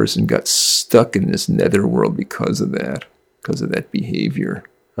 this person got stuck in this netherworld because of that behavior.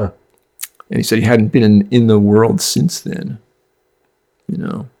 Huh. And he said he hadn't been in the world since then.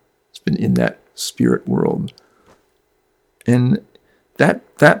 It's been in that spirit world. And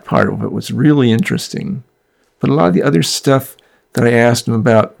that part of it was really interesting. But a lot of the other stuff that I asked him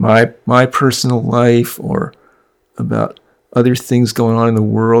about my personal life or about other things going on in the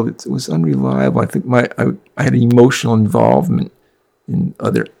world, it was unreliable. I think I had emotional involvement in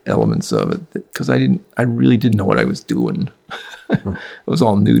other elements of it because I really didn't know what I was doing. It was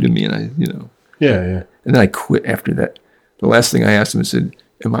all new to me, and Yeah. And then I quit after that. The last thing I asked him, I said,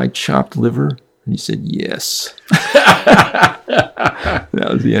 "Am I chopped liver?" And he said, "Yes."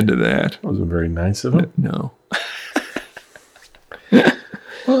 That was the end of that. That wasn't very nice of him. No.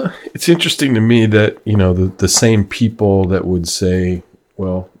 Well, it's interesting to me that, the same people that would say,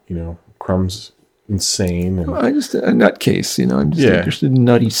 well, Crumb's insane. And I just a nutcase, I'm just interested in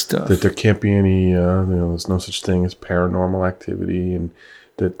nutty stuff. That there can't be any, there's no such thing as paranormal activity, and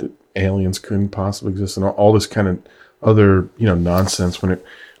that the aliens couldn't possibly exist, and all this kind of other, nonsense, when it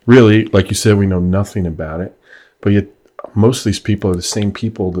really, like you said, we know nothing about it. But yet most of these people are the same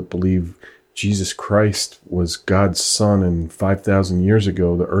people that believe Jesus Christ was God's son, and 5,000 years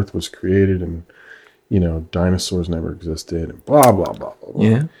ago the earth was created, and dinosaurs never existed, and blah blah blah blah, blah.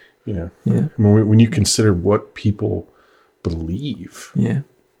 Yeah. Yeah. Yeah. I mean, when you consider what people believe. Yeah.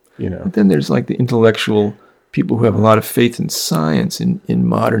 But then there's like the intellectual people who have a lot of faith in science, in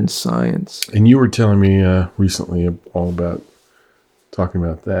modern science. And you were telling me recently all about talking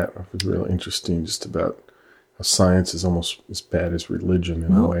about that. It was really interesting, just about how science is almost as bad as religion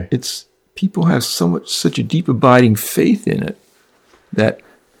in a way. It's people have such a deep abiding faith in it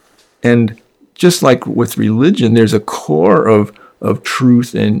and just like with religion, there's a core of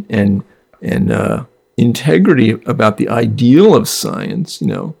truth and integrity about the ideal of science.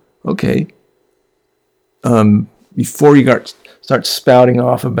 Okay. Before you start spouting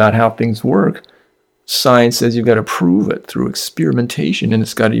off about how things work, science says you've got to prove it through experimentation, and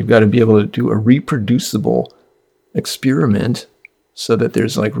you've got to be able to do a reproducible experiment so that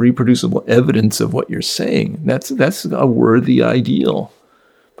there's like reproducible evidence of what you're saying. That's a worthy ideal.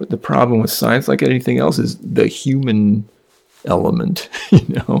 But the problem with science, like anything else, is the human element,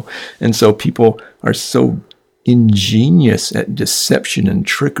 And so people are so ingenious at deception and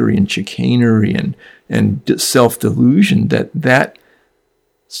trickery and chicanery and self-delusion that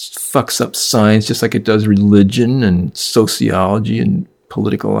fucks up science just like it does religion and sociology and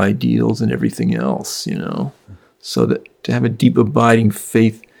political ideals and everything else, you know. So that to have a deep abiding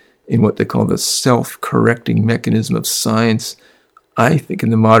faith in what they call the self-correcting mechanism of science, I think in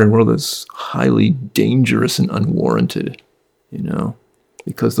the modern world is highly dangerous and unwarranted, you know,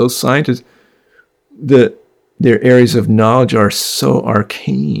 because those scientists, their areas of knowledge are so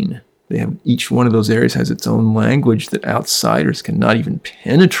arcane. They have, each one of those areas has its own language that outsiders cannot even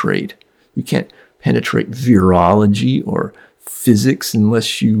penetrate. You can't penetrate virology or physics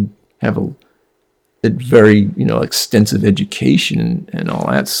unless you have a very, you know, extensive education and all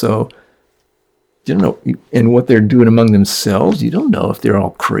that. So, you don't know, and what they're doing among themselves, you don't know if they're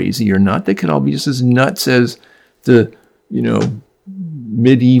all crazy or not. They could all be just as nuts as the, you know,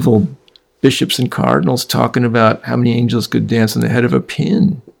 medieval bishops and cardinals talking about how many angels could dance on the head of a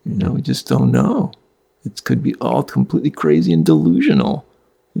pin. You know, we just don't know. It could be all completely crazy and delusional.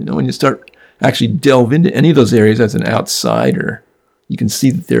 You know, when you start actually delve into any of those areas as an outsider, you can see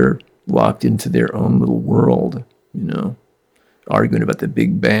that they're locked into their own little world, you know, arguing about the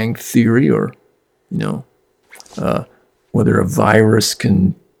Big Bang Theory or, you know, whether a virus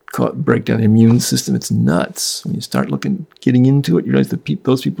can break down the immune system. It's nuts. When you start getting into it, you realize that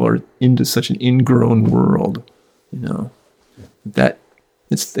those people are into such an ingrown world, you know, that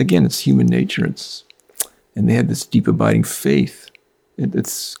it's human nature. And they had this deep abiding faith.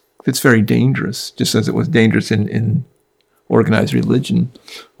 It's very dangerous, just as it was dangerous in organized religion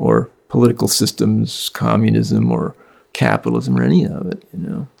or political systems, communism or capitalism or any of it, you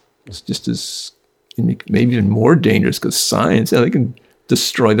know. It's just as, maybe even more dangerous because science, they can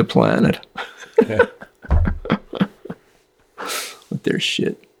destroy the planet. Yeah. With their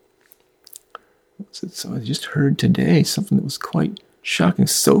shit. So I just heard today something that was quite shocking.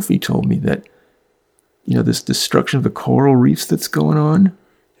 Sophie told me that, you know, this destruction of the coral reefs that's going on.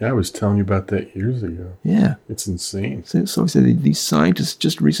 Yeah, I was telling you about that years ago. Yeah. It's insane. So he said these scientists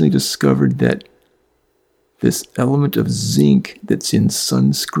just recently discovered that this element of zinc that's in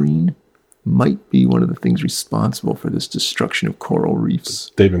sunscreen might be one of the things responsible for this destruction of coral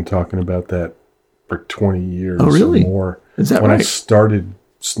reefs. They've been talking about that for 20 years or more. Is that when right? I started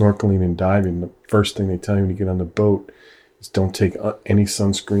snorkeling and diving, the first thing they tell you when you get on the boat is don't take any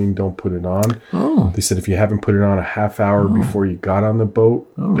sunscreen, don't put it on. Oh. They said if you haven't put it on a half hour before you got on the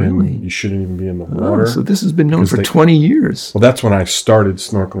boat, then you shouldn't even be in the water. So this has been known for 20 years. Well, that's when I started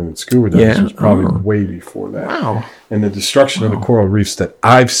snorkeling and scuba diving. Yeah. It was probably way before that. Wow. And the destruction of the coral reefs that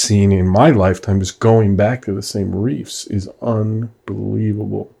I've seen in my lifetime is going back to the same reefs is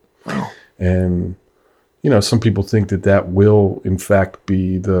unbelievable. Wow. And, you know, some people think that will, in fact,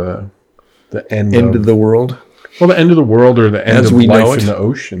 be the end of the world. Well, the end of the world or the end as of we life know it. in the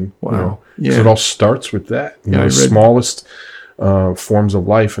ocean. Wow. You know? Yeah. So it all starts with that. You know, the smallest forms of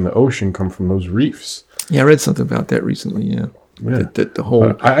life in the ocean come from those reefs. Yeah, I read something about that recently, yeah. That the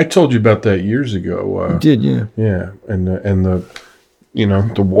whole... I told you about that years ago. You did, yeah. Yeah, and the, you know,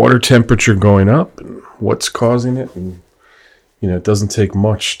 the water temperature going up and what's causing it. And, you know, it doesn't take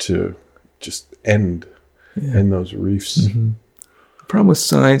much to just end those reefs. Mm-hmm. The problem with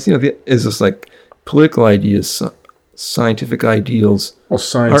science, you know, is just like political ideas, scientific ideals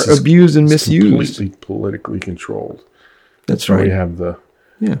science are abused and misused. Completely politically controlled. That's right. We have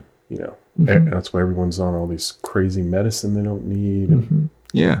you know, mm-hmm. That's why everyone's on all these crazy medicine they don't need. And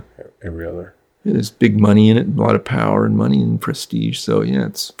every other. Yeah, there's big money in it, a lot of power and money and prestige. So, yeah,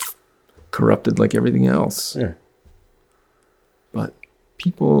 it's corrupted like everything else. Yeah. But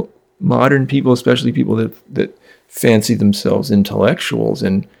modern people, especially people that fancy themselves intellectuals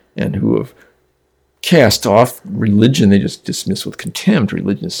and who have cast off religion, they just dismiss with contempt.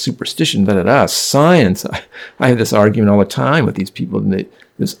 Religion is superstition, science. I have this argument all the time with these people, and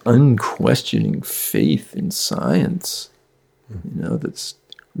this unquestioning faith in science, you know, that's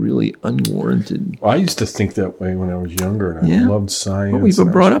really unwarranted. Well, I used to think that way when I was younger, and I loved science. Well, we've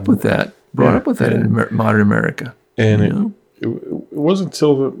been brought up with that. In modern America. And it wasn't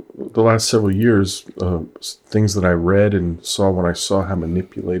until the last several years, things that I read and saw when I saw how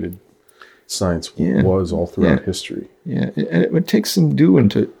manipulated science was all throughout history. Yeah, and it would take some doing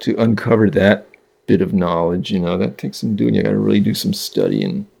to uncover that bit of knowledge. You know, that takes some doing. You got to really do some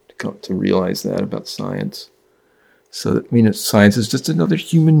studying to realize that about science. So, I mean, science is just another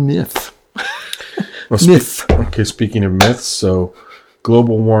human myth. Myth. Speaking of myths, so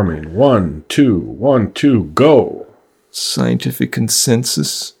global warming. 1, 2, go. Scientific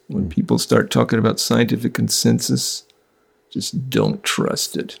consensus. When people start talking about scientific consensus, just don't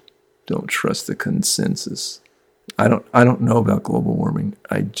trust it. Don't trust the consensus. I don't know about global warming.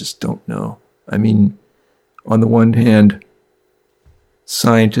 I just don't know. I mean, on the one hand,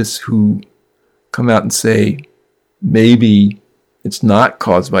 scientists who come out and say maybe it's not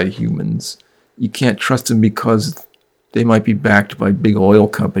caused by humans, you can't trust them because they might be backed by big oil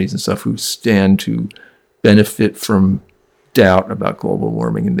companies and stuff who stand to benefit from doubt about global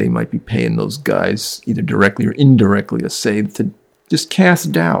warming, and they might be paying those guys either directly or indirectly a say to just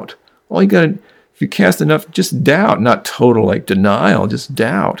cast doubt. All you gotta, if you cast enough, just doubt, not total like denial, just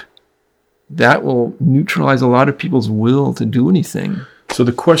doubt. That will neutralize a lot of people's will to do anything. So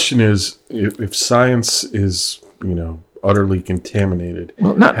the question is, if science is, utterly contaminated.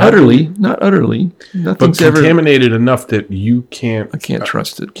 Well, not utterly. Nothing's but contaminated enough that you can't. I can't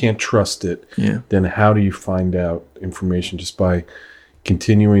trust it. Can't trust it. Yeah. Then how do you find out information? Just by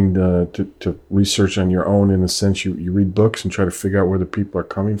continuing to research on your own. In a sense, you read books and try to figure out where the people are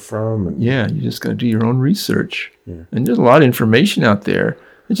coming from. And, yeah, you just got to do your own research. Yeah. And there's a lot of information out there.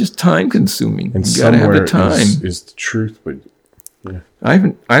 It's just time consuming. And you got to have the time. Is the truth, but. Yeah. I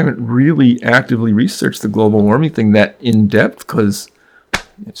haven't really actively researched the global warming thing that in depth because I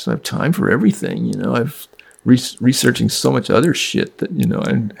just don't have time for everything. I've researching so much other shit that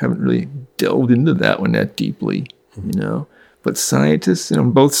I haven't really delved into that one that deeply. But scientists on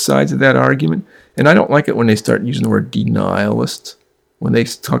both sides of that argument, and I don't like it when they start using the word denialist. When they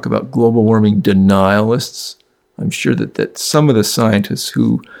talk about global warming denialists, I'm sure that some of the scientists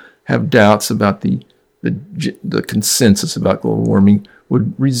who have doubts about the consensus about global warming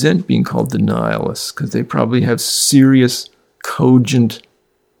would resent being called denialists because they probably have serious, cogent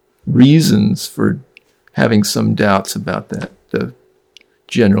reasons for having some doubts about the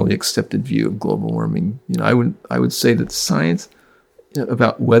generally accepted view of global warming. I would say that science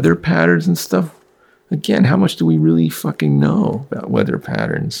about weather patterns and stuff. Again, how much do we really fucking know about weather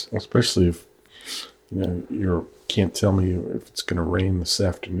patterns? Especially if you can't tell me if it's going to rain this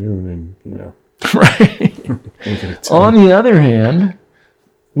afternoon, and Right. On the other hand,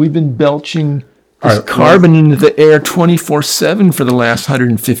 we've been belching carbon into the air 24/7 for the last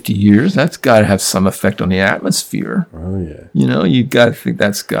 150 years. That's got to have some effect on the atmosphere. Oh, yeah. You got to think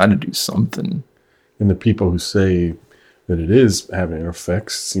that's got to do something. And the people who say that it is having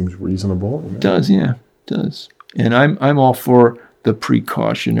effects seems reasonable. It does, yeah. It does. And I'm all for the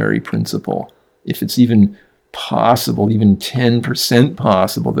precautionary principle. If it's even possible, even 10%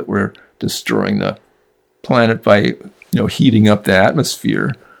 possible that we're destroying the planet by, heating up the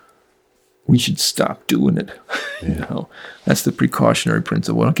atmosphere, we should stop doing it. Yeah. That's the precautionary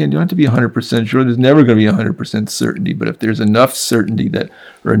principle. Okay, you don't have to be 100% sure. There's never going to be 100% certainty, but if there's enough certainty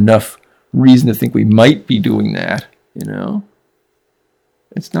or enough reason to think we might be doing that,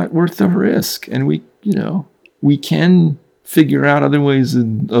 it's not worth the risk. And we can figure out other ways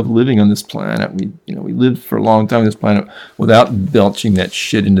of living on this planet. We lived for a long time on this planet without belching that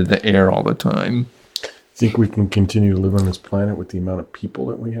shit into the air all the time. Think we can continue to live on this planet with the amount of people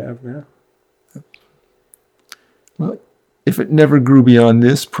that we have now? Well, if it never grew beyond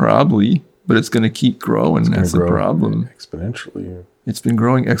this, probably, but it's going to keep growing. That's the problem. Exponentially. It's been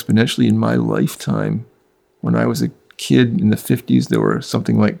growing exponentially in my lifetime. When I was a kid in the 50s, there were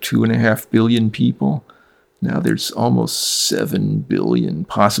something like 2.5 billion people. Now there's almost 7 billion,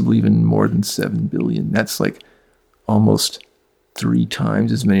 possibly even more than 7 billion. That's like almost 3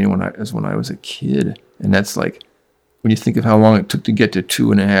 times as many as when I was a kid. And that's like, when you think of how long it took to get to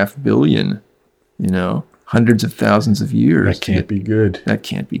 2.5 billion, hundreds of thousands of years. That can't be good. That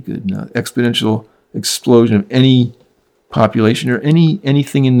can't be good. No. Exponential explosion of any population or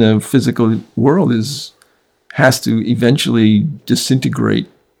anything in the physical world has to eventually disintegrate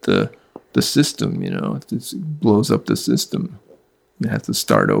the system, it blows up the system. It has to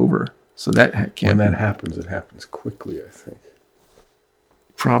start over. So that can't. When that happens, it happens quickly, I think.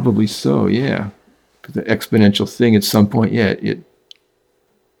 Probably so, yeah. Because the exponential thing at some point, it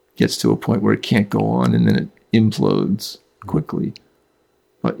gets to a point where it can't go on and then it implodes quickly.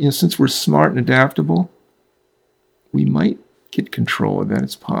 But, since we're smart and adaptable, we might get control of that.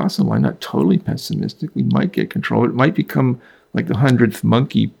 It's possible. I'm not totally pessimistic. We might get control. It might become like the 100th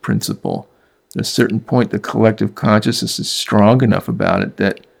monkey principle. At a certain point, the collective consciousness is strong enough about it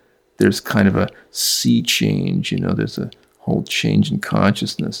that there's kind of a sea change. There's a whole change in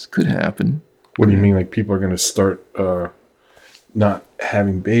consciousness. Could happen. What do you mean? Like people are going to start not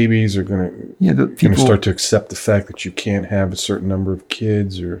having babies, or going to start to accept the fact that you can't have a certain number of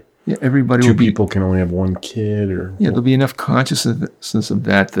kids, or everybody. Two people can only have one kid, or there'll be enough consciousness of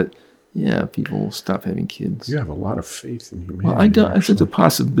that people will stop having kids. You have a lot of faith in humanity. Well, I don't. It's a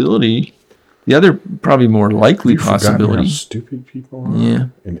possibility. The other, probably more likely possibility. How stupid people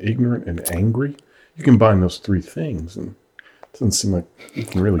are, and ignorant and angry. you combine those three things, and it doesn't seem like you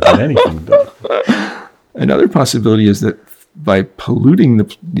can really get anything done. Another possibility is that by polluting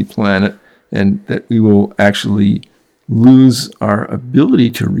the planet, and that we will actually lose our ability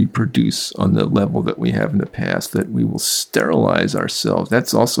to reproduce on the level that we have in the past, that we will sterilize ourselves.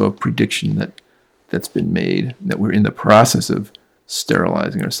 That's also a prediction that's been made, that we're in the process of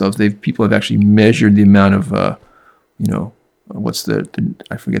sterilizing ourselves. People have actually measured the amount of, what's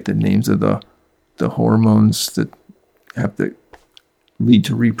I forget the names of the hormones that have to lead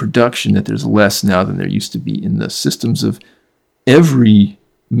to reproduction, that there's less now than there used to be in the systems of every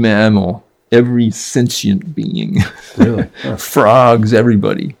mammal, every sentient being. Really? Huh. Frogs,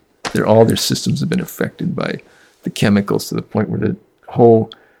 everybody. All their systems have been affected by the chemicals to the point where the whole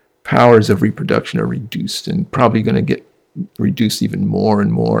powers of reproduction are reduced, and probably going to get reduced even more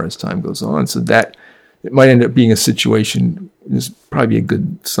and more as time goes on. So that it might end up being a situation, there's probably a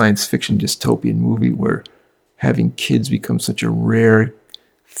good science fiction dystopian movie where having kids becomes such a rare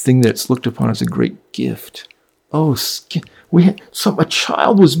thing that it's looked upon as a great gift. Oh, a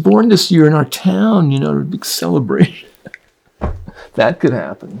child was born this year in our town, a big celebration. That could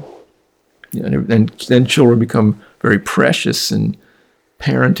happen. And then children become very precious, and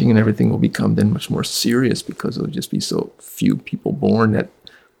parenting and everything will become then much more serious because there'll just be so few people born. That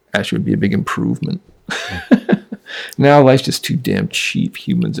actually would be a big improvement. Now life's just too damn cheap.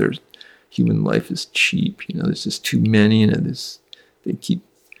 Human life is cheap. There's just too many, and they keep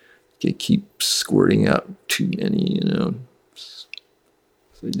squirting out too many.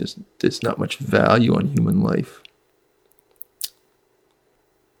 So there's not much value on human life.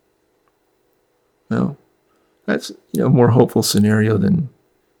 Well, that's a more hopeful scenario than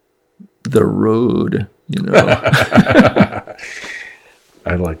The Road.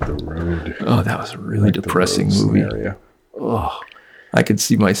 I like The Road. Oh, that was a really depressing movie. Scenario. Oh, I could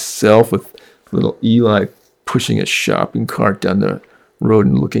see myself with little Eli pushing a shopping cart down the road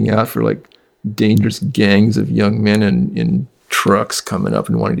and looking out for dangerous gangs of young men in trucks coming up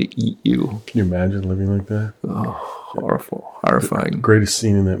and wanting to eat you. Can you imagine living like that? Oh, horrifying. The greatest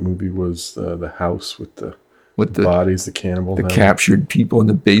scene in that movie was the house with the bodies, the cannibal. The captured people in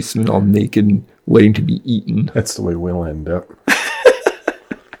the basement all naked and waiting to be eaten. That's the way we'll end up.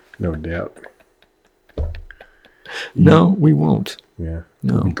 No doubt. No, we won't. Yeah.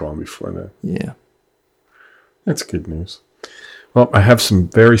 No. We'll be gone before that. Yeah. That's good news. Well, I have some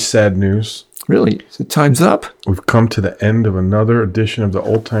very sad news. Really? So time's up? We've come to the end of another edition of the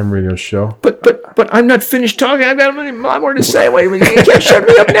Old Time Radio Show. But I'm not finished talking. I've got a lot more to say. Wait, you can't shut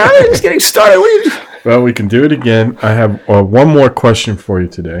me up now. I'm just getting started. Well, we can do it again. I have one more question for you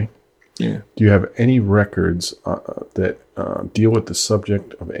today. Yeah. Do you have any records that deal with the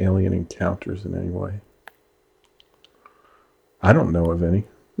subject of alien encounters in any way? I don't know of any.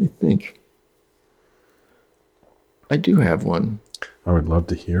 I think. I do have one. I would love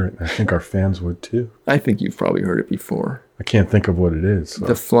to hear it. I think our fans would too. I think you've probably heard it before. I can't think of what it is. So.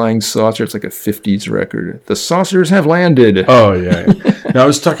 The Flying Saucer. It's like a 50s record. The saucers have landed. Oh, yeah. Now, I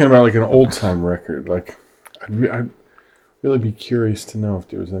was talking about an old-time record. I'd really be curious to know if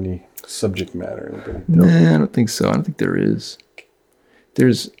there was any subject matter. Nah, I don't think so. I don't think there is.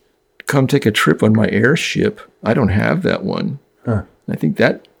 There's Come Take a Trip on My Airship. I don't have that one. Huh. I think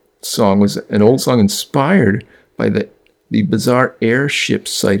that song was an old song inspired by the bizarre airship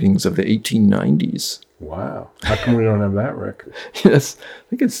sightings of the 1890s. Wow. How come we don't have that record? Yes. I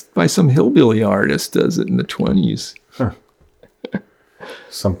think it's by some hillbilly artist does it in the 20s. Huh.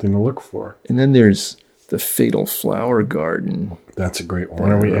 Something to look for. And then there's The Fatal Flower Garden. That's a great one. Why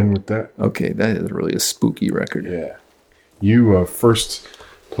don't we end with that? Okay, that is really a spooky record. Yeah. You first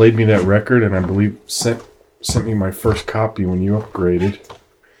played me that record, and I believe sent me my first copy when you upgraded.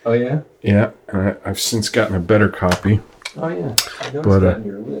 Oh, yeah? Yeah, and I've since gotten a better copy. Oh, yeah. I noticed that on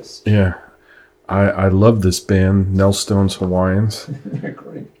your list. Yeah. I love this band, Nellstones Hawaiians. They're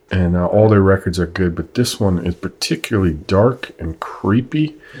great. And all their records are good, but this one is particularly dark and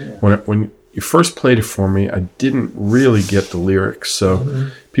creepy. Yeah. When you first played it for me, I didn't really get the lyrics,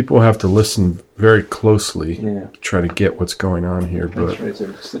 so people have to listen very closely to try to get what's going on here. But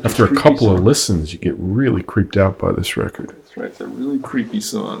after a couple of listens, you get really creeped out by this record. That's right. It's a really creepy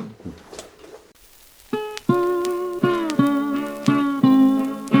song.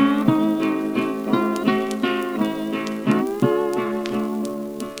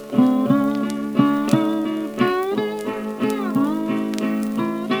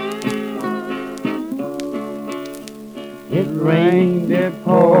 It rained, it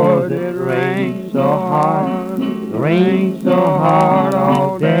poured, it rained so hard, it rained so hard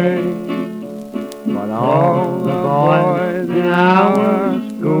all day. But all the boys in our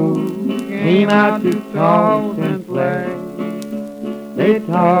school came out to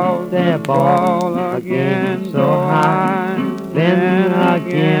ball again so high, then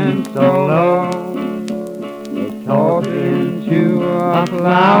again so low. They tossed into a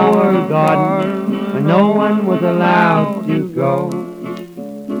flower garden where no one was allowed to go.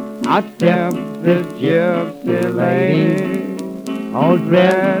 Out stepped this gypsy lady, all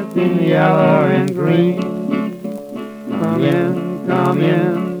dressed in yellow and green. Come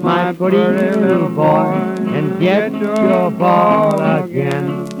in, my pretty little boy, and get your ball again.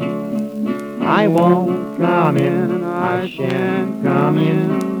 I won't come in, I shan't come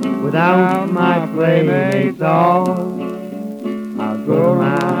in without my playmates all. I'll go to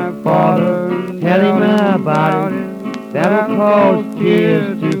my father, tell him about it, that'll cause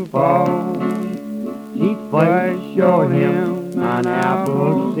tears to fall. She first showed him an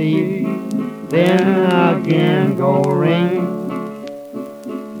apple seed, then again gold ring.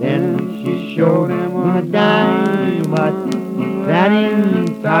 Then she showed him a dime, but that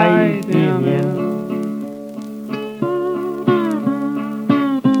enticed him in.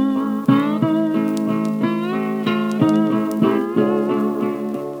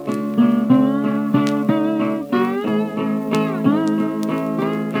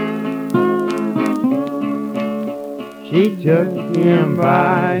 She took him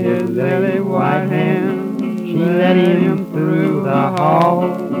by his lily white hand, she led him through the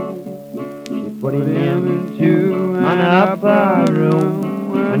hall. She put him into an upper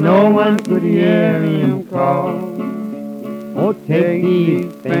room where no one could hear him call. Oh, take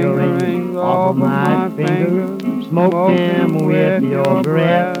these finger rings off my fingers, smoke them with your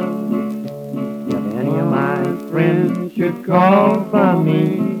breath. If any of my friends should call for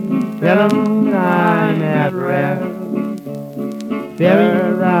me, tell them I'm at rest.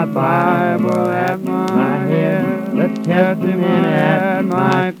 Bury the Bible at my head, the Testament at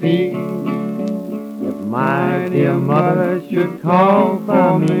my feet. If my dear mother should call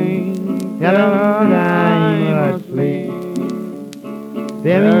for me, tell her that I'm asleep.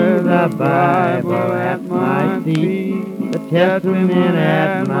 Bury the Bible at my feet, the Testament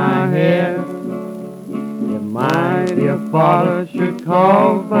at my head. If my dear father should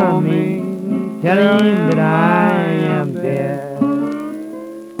call for me, tell him that I am dead.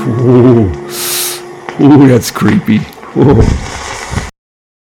 Ooh, that's creepy. Ooh.